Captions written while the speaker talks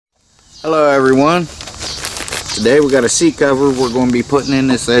Hello everyone. Today we got a seat cover we're going to be putting in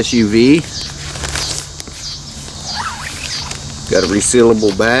this SUV. Got a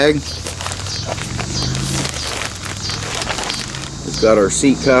resealable bag. We've got our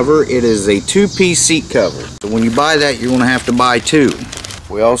seat cover. It is a two-piece seat cover. So when you buy that, you're going to have to buy two.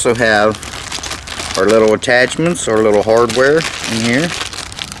 We also have our little attachments, our little hardware in here.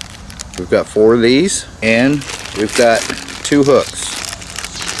 We've got 4 of these, and we've got 2 hooks,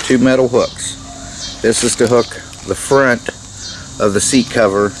 2 metal hooks. This is to hook the front of the seat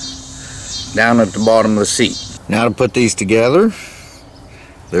cover down at the bottom of the seat. Now to put these together,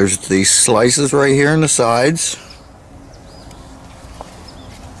 there's these slices right here on the sides.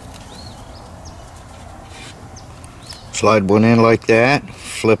 Slide one in like that,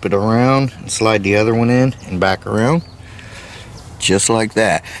 flip it around, and slide the other one in and back around. Just like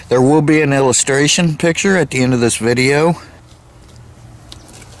that. There will be an illustration picture at the end of this video.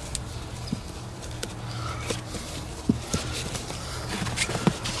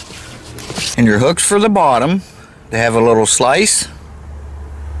 And your hooks for the bottom, they have a little slice.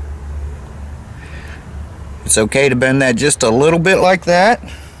 It's okay to bend that just a little bit like that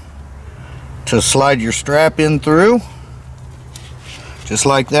to slide your strap in through. Just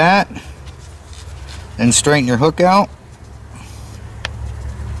like that. And straighten your hook out.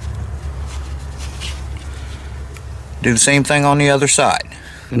 Do the same thing on the other side.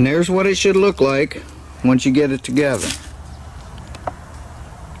 And there's what it should look like once you get it together.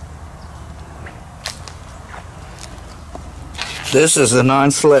 This is a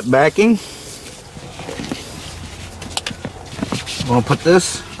non-slip backing. I'm going to put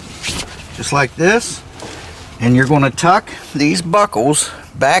this just like this, and you're going to tuck these buckles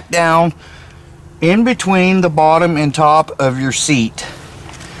back down in between the bottom and top of your seat,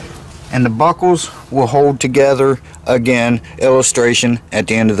 and the buckles will hold together. Again, illustration at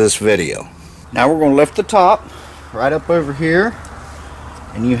the end of this video. Now we're going to lift the top right up over here,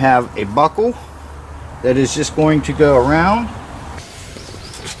 and you have a buckle that is just going to go around.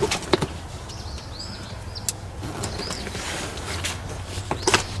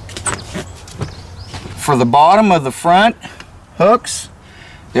 For the bottom of the front hooks,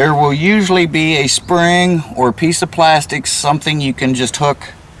 there will usually be a spring or a piece of plastic, something you can just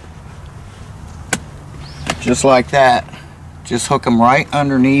hook just like that. Just hook them right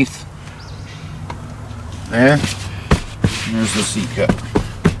underneath there. And there's the seat cover.